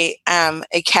a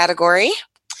category,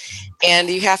 and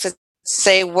you have to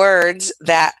say words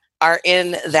that are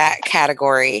in that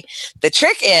category. The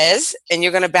trick is, and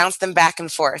you're going to bounce them back and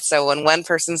forth. So when one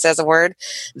person says a word,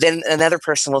 then another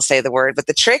person will say the word. But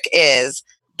the trick is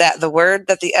that the word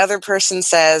that the other person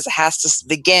says has to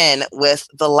begin with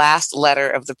the last letter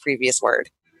of the previous word.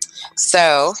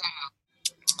 So,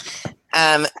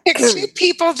 2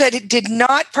 people that did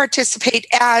not participate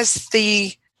as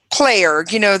the player,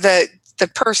 the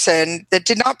person that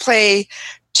did not play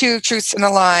 2 truths and a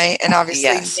lie, and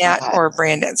obviously Nat or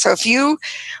Brandon. So if you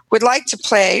would like to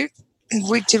play,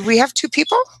 did we have 2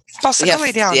 people? Paulson, go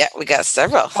lay down. Yeah, we got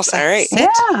several. Paulson, all right.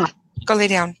 Yeah. Go lay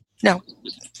down. No.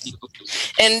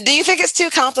 And do you think it's too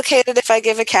complicated if I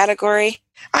give a category?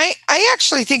 I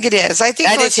actually think it is. I think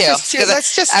I do too.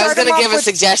 Let's just start. I was going to give a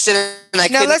suggestion, and I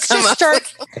couldn't come up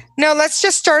with. No, let's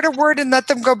just start a word and let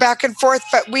them go back and forth.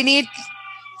 But we need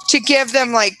to give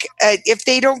them if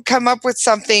they don't come up with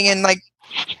something in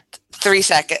 3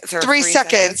 seconds. 3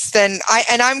 seconds. Then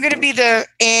I'm going to be the.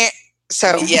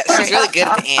 So yeah, she's really good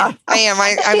at the ant. I am.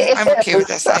 I'm okay with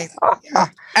this. All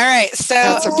right, so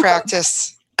that's a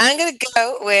practice. I'm going to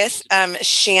go with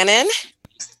Shannon.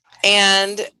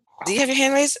 And do you have your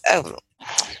hand raised? Oh,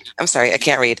 I'm sorry, I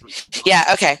can't read. Yeah,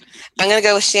 okay. I'm going to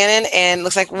go with Shannon, and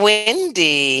looks like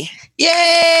Wendy.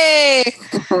 Yay!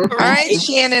 All right,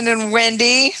 Shannon and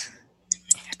Wendy.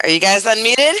 Are you guys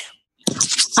unmuted?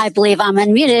 I believe I'm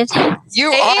unmuted.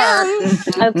 You are.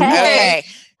 Okay.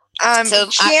 So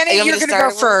Shannon, you're going to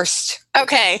go first.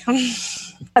 Okay.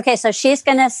 Okay, so she's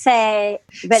going to say,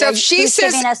 but so if she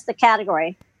says, giving us the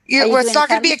category. It's not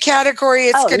going to be a category.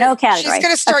 It's no category. She's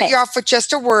going to start you off with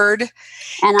just a word.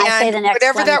 And I say the next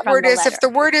whatever one that from word the is. letter. If the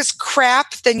word is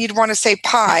crap, then you'd want to say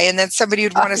pie, and then somebody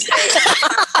would want to say.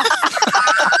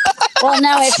 Well,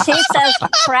 no, if she says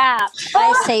crap,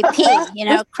 I say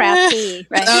pea, crap pea,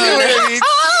 right?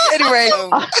 Anyway.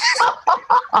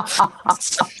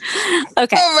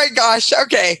 Okay. Oh my gosh.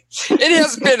 Okay. It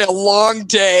has been a long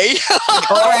day.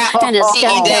 And it's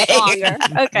going to get longer.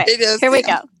 Okay. It is. Here we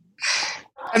go.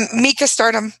 Mika,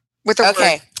 start them with a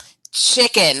word.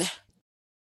 Chicken.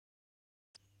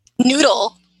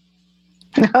 Noodle.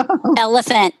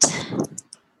 Elephant.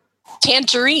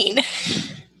 Tangerine.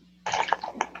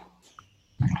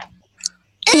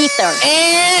 Ether.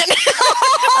 And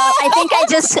I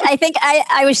think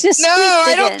I was just. No,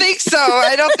 I don't think so.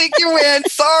 I don't think you win.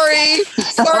 Sorry,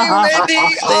 Wendy.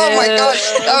 Oh my gosh,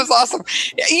 that was awesome.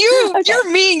 You're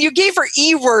mean. You gave her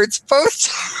words both.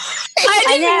 I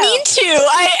didn't mean to.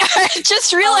 I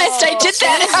just realized I did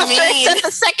that after I said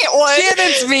the second one.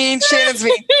 Shannon's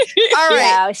mean. All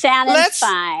right, no, Shannon's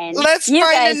fine. Let's you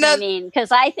find guys another. Are mean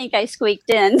because I think I squeaked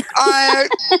in.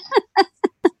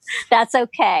 That's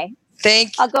okay.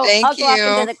 Thank I'll go you. off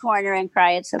into the corner and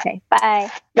cry. It's okay. Bye.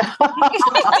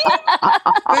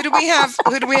 Who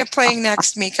do we have playing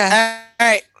next, Mika? All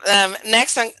right.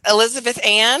 Next on Elizabeth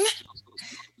Ann.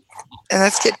 And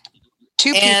let's get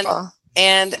two people.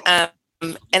 And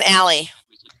Allie.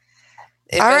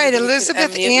 All right,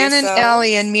 Elizabeth Ann and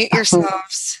Allie, unmute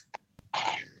yourselves.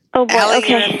 Oh boy, Allie, okay.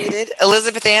 you're unmuted.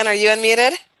 Elizabeth Ann, are you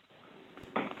unmuted?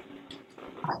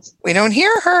 We don't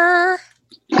hear her.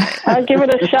 I'll give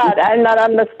it a shot. I'm not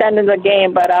understanding the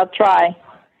game, but I'll try.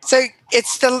 So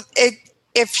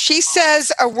if she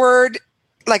says a word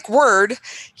like word,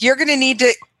 you're going to need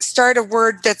to start a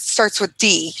word that starts with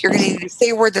D. You're going to need to say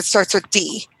a word that starts with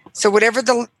D. So whatever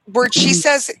the word she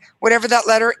says, whatever that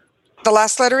letter, the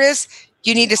last letter is,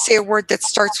 you need to say a word that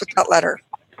starts with that letter.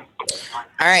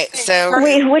 All right. So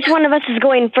wait, which one of us is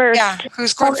going first? Yeah,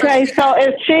 who's going first? Okay, so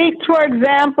if she, for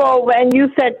example, when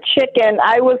you said chicken,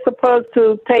 I was supposed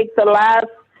to take the last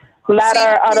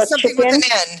letter out of chicken? With an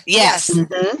N. Yes.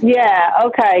 Mm-hmm. Yeah,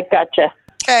 okay, gotcha.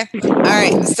 Okay. All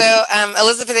right. So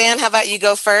Elizabeth Ann, how about you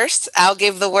go first? I'll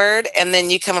give the word, and then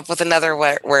you come up with another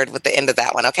word with the end of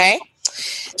that one, okay?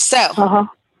 So,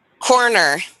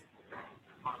 corner.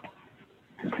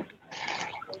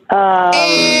 Oh,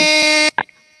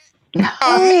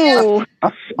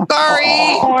 sorry.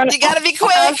 You got to be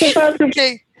quick. I'm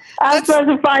supposed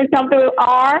to find something with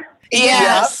R?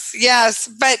 Yes,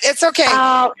 but it's okay.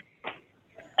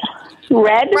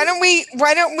 Red? Why don't we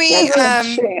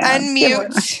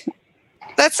unmute?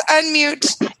 Let's unmute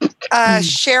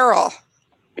Cheryl.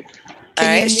 All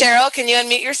right, Cheryl, can you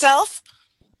unmute yourself?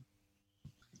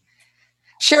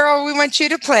 Cheryl, we want you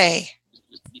to play.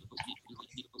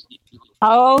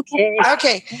 Okay.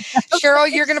 Okay.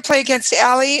 Cheryl, you're going to play against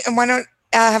Allie, and why don't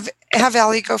have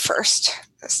Allie go first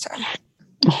this time?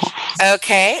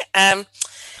 Okay.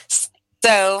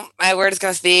 So my word is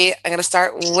going to be, I'm going to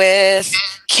start with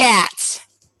cat.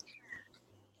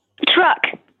 Truck.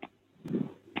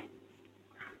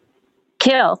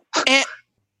 Kill.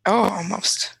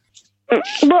 Almost.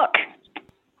 Look.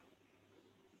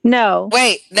 No.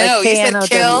 Wait, no, you said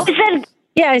kill?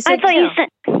 I said I thought kill. you said...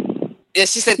 Yeah,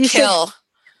 she said kill.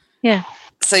 Yeah.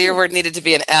 So your word needed to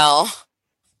be an L.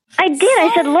 I did.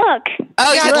 I said look.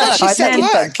 Oh, yeah, look. She said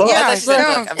look. Yeah,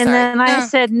 look. And then I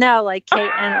said no, like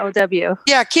K-N-O-W.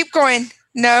 Yeah, keep going.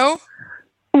 No.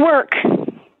 Work.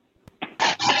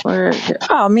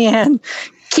 Oh, man.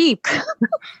 Keep.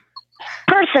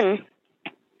 Person.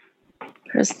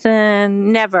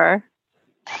 Person. Never.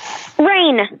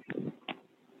 Rain.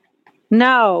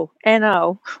 No.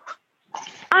 N-O.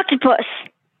 Octopus.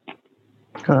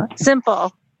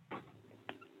 Simple.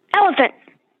 Elephant.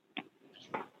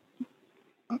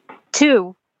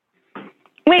 2.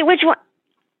 Wait, which one?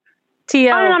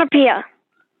 T-O. Onomatopoeia.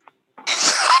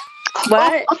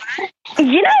 What?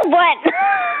 You know what?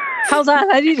 Hold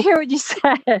on, I didn't hear what you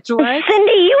said. What?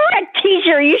 Cindy, you are a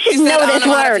teacher. You should know this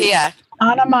word.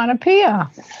 Onomatopoeia.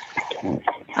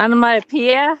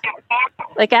 Onomatopoeia?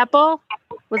 Like apple?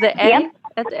 Was it A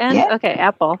at the end? Yep. Okay,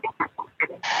 apple.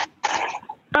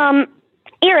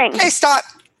 Earring. Okay, stop.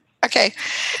 Okay.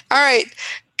 All right.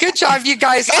 Good job, you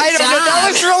guys. I don't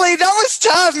know. That was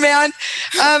tough, man.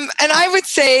 And I would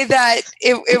say that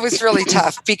it was really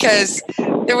tough because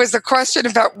there was a question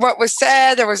about what was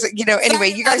said. There was,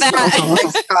 anyway, you guys,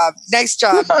 nice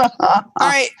job. All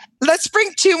right. Let's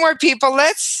bring 2 more people.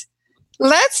 Let's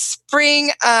bring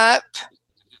up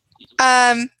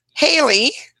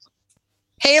Haley.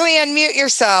 Haley, unmute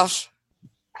yourself.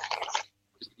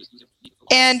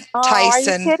 And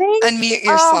Tyson, unmute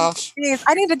yourself. Geez,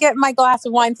 I need to get my glass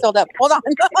of wine filled up. Hold on.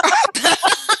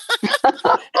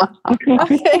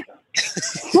 Okay.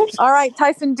 All right,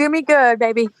 Tyson, do me good,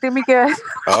 baby. Do me good.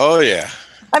 Oh, yeah.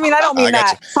 I mean, I don't mean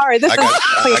that. You. Sorry, this I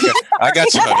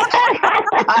got you, honey.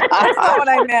 That's not what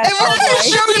I meant. And what kind of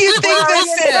show do you think this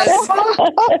is?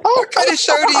 What kind of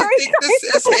show do you think this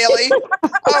is, Haley?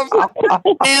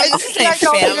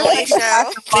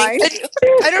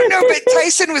 I don't know, but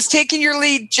Tyson was taking your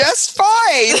lead just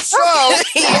fine. So,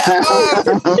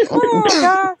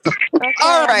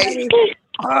 all right.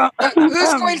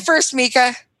 Who's going first,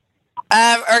 Mika?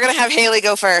 We're going to have Haley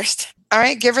go first. All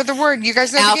right, give her the word. You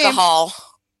guys know alcohol. The game.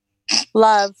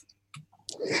 Love.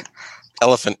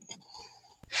 Elephant.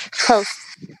 Toast.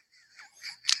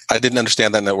 I didn't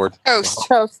understand that word. Toast.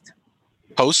 Toast.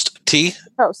 Post. T.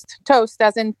 Toast. Toast,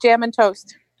 as in jam and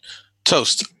toast.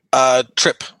 Toast.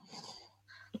 Trip.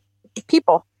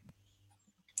 People.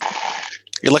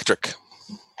 Electric.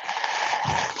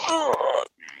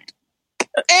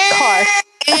 Car.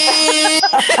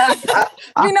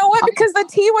 You know what? Because the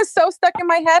T was so stuck in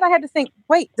my head, I had to think,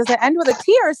 wait, does it end with a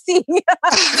T or a C?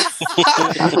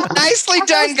 Nicely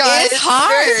done, guys. It's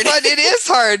hard. But it is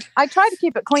hard. I tried to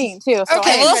keep it clean, too. So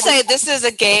Okay, I will say this is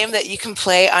a game that you can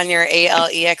play on your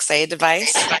Alexa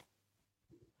device.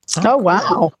 Oh,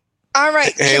 wow. All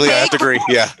right. Haley, I have to agree.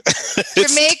 Yeah.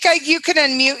 Jamaica, you can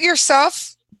unmute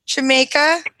yourself.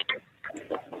 Jamaica.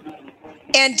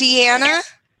 And Deanna,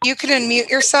 you can unmute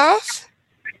yourself.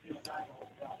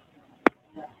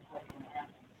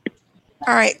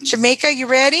 All right. Jamaica, you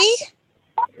ready?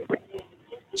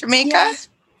 Jamaica?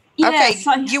 Yes.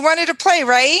 Okay. You wanted to play,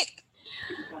 right?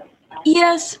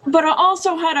 Yes, but I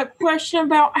also had a question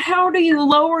about how do you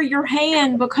lower your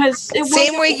hand because it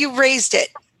Same way you raised it.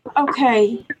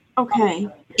 Okay.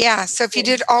 Yeah, so if you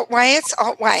did Alt-Y, it's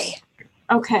Alt-Y.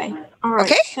 Okay. All right.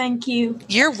 Okay. Thank you.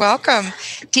 You're welcome.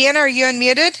 Deanna, are you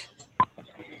unmuted?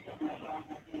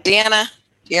 Deanna?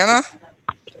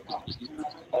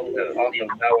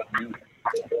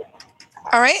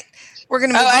 All right. We're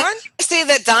going to move on. I see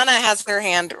that Donna has her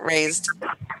hand raised.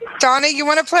 Donna, you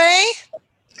want to play?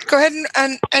 Go ahead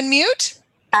and unmute.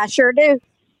 I sure do.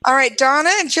 All right, Donna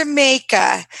and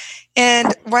Jamaica.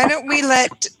 And why don't we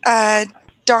let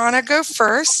Donna go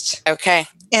first? Okay.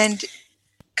 And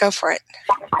go for it.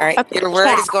 All right. Okay. Your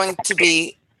word is going to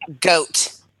be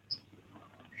goat.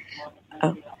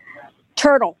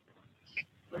 Turtle.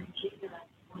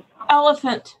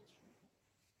 Elephant.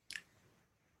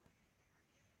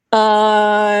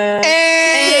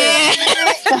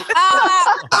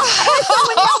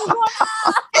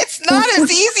 It's not as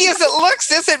easy as it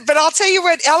looks, is it? But I'll tell you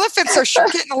what, elephants are sure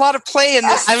getting a lot of play in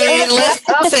this. I mean,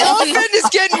 The elephant is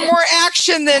getting more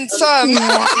action than some.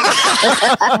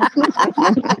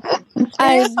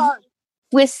 I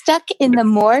was stuck in the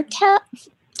more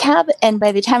tab, and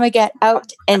by the time I got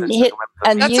out and hit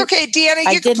unmute, That's okay,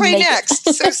 Deanna. You can play next.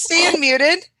 So stay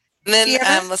unmuted. And then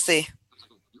Deanna? let's see.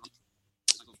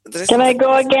 Can I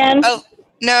go again? Oh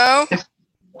no,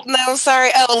 sorry.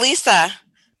 Oh, Lisa.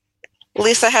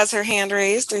 Lisa has her hand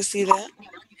raised. I see that.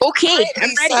 Okay, right, I'm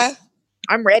Lisa. ready.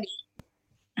 I'm ready.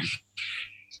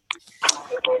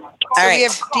 So we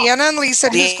have Deanna and Lisa.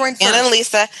 Who's going first? Deanna and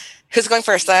Lisa. Who's going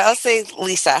first? I'll say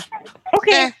Lisa.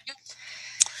 Okay.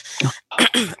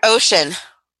 Ocean.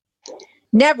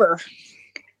 Never.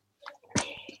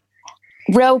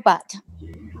 robot,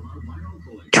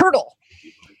 Turtle.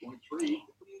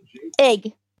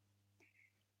 egg,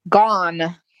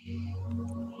 Gone.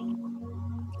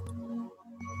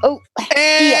 oh,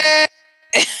 eel.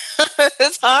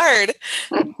 It's hard.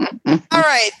 All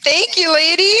right. Thank you,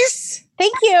 ladies.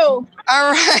 Thank you.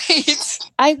 All right.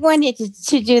 I wanted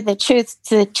to do the truth,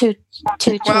 the two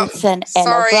truths and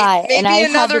sorry. a lie, Maybe and I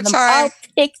another had them time. all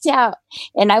picked out,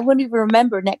 and I wouldn't even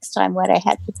remember next time what I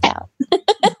had picked out.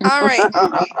 All right.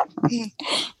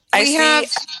 I see.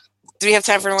 Do we have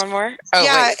time for one more? Oh,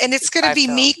 yeah, wait. and it's going to be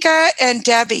Mika and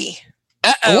Debbie.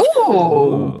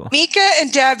 Ooh. Mika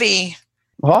and Debbie.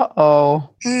 Uh-oh.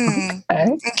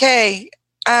 Okay. Okay.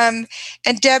 And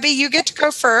Debbie, you get to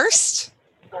go first.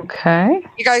 Okay.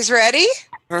 You guys ready?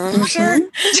 Sure.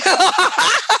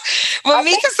 Well,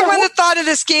 Mika's the one that thought of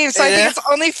this game, so I think it's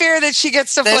only fair that she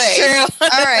gets to play. That's true.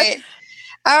 All right.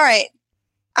 All right.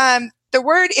 The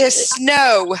word is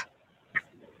snow.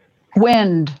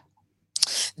 Wind.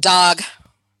 Dog.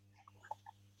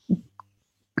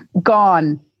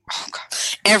 Gone.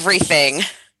 Everything.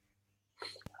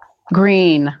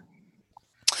 Green.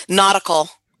 Nautical.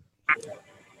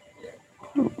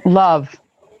 Love.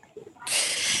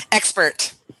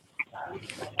 Expert.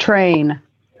 Train.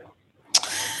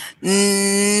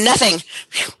 Nothing.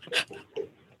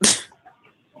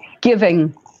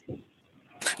 Giving.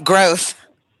 Growth.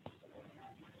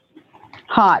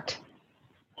 Hot.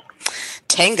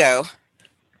 Tango.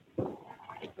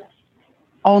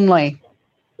 Only.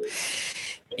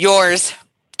 Yours.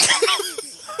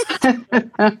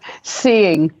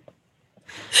 Seeing.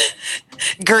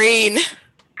 Green.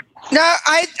 No,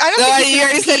 I don't No, think you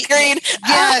already said green.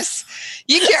 Yes.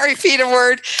 You can't repeat a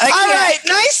word. All right.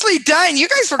 Nicely done. You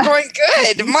guys were going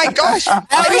good. My gosh.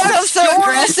 I'm so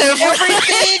aggressive.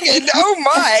 Everything and oh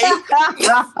my.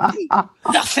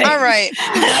 Nothing. All right.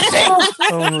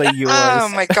 Only yours. Oh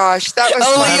my gosh. That was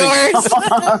Only yours.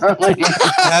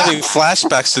 Having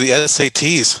flashbacks to the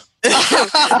SATs.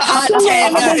 Hot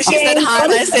tango. She said hot.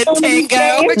 I said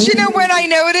tango. But you know what I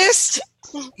noticed?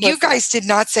 You guys did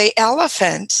not say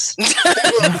elephant.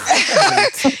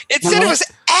 It said it was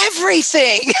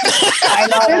everything. I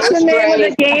know. What's the name of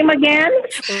the game again?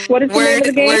 What is the name of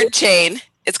the game? Word chain.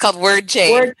 It's called word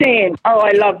chain. Word chain. Oh,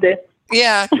 I love this.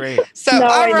 Yeah. Great. So, No,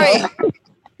 all I right.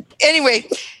 Anyway,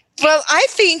 Well, I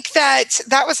think that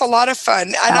was a lot of fun,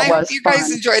 and I hope you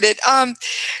guys enjoyed it.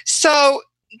 So,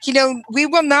 we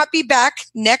will not be back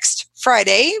next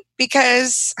Friday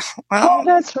because, well,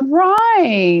 that's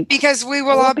right. Because we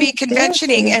will all be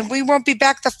conventioning, and we won't be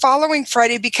back the following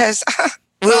Friday because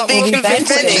we'll be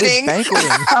conventioning.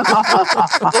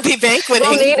 We'll be banqueting.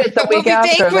 We'll need it the week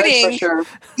after, that's for sure.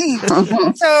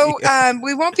 So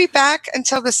we won't be back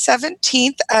until the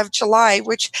 17th of July,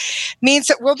 which means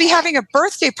that we'll be having a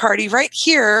birthday party right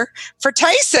here for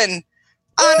Tyson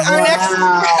on our next.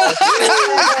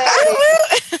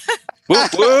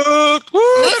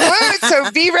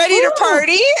 So be ready to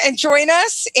party and join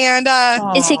us. And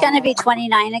is he going to be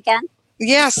 29 again?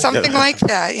 Yeah, something like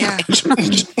that. Yeah.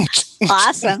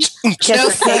 Awesome.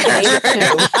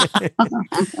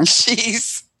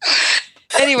 Jeez.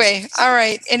 Anyway, all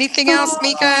right. Anything else,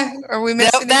 Mika? Are we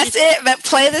missing? Nope, that's it. But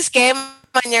play this game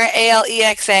on your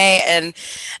ALEXA, and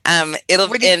it'll.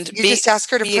 You just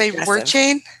ask her to play aggressive. Word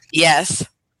Chain. Yes.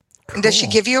 And does she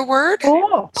give you a word?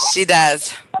 She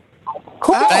does.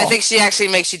 Cool. But I think she actually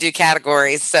makes you do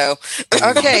categories. So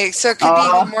okay, so it could be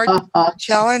even more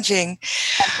challenging.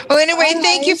 Well, anyway,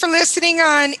 thank you for listening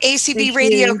on ACB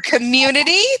Radio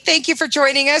Community. Thank you for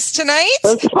joining us tonight. It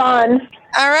was fun.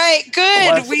 All right,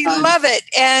 good. We love it.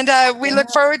 And we look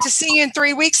forward to seeing you in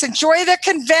 3 weeks. Enjoy the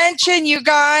convention, you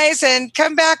guys, and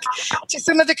come back to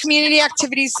some of the community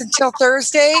activities until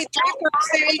Thursday,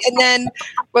 and then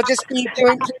we'll just be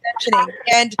doing conventioning.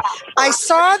 And I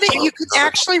saw that you could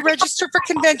actually register for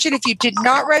convention. If you did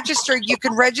not register, you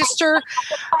can register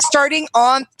starting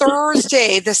on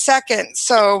Thursday, the 2nd.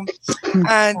 So,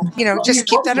 just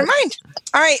keep that in mind.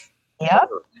 All right. Yep.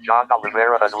 John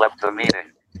Oliveira has left the meeting.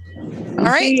 All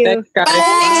right. Thanks,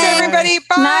 everybody.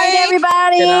 Bye. Night,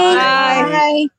 everybody. Good night. Bye.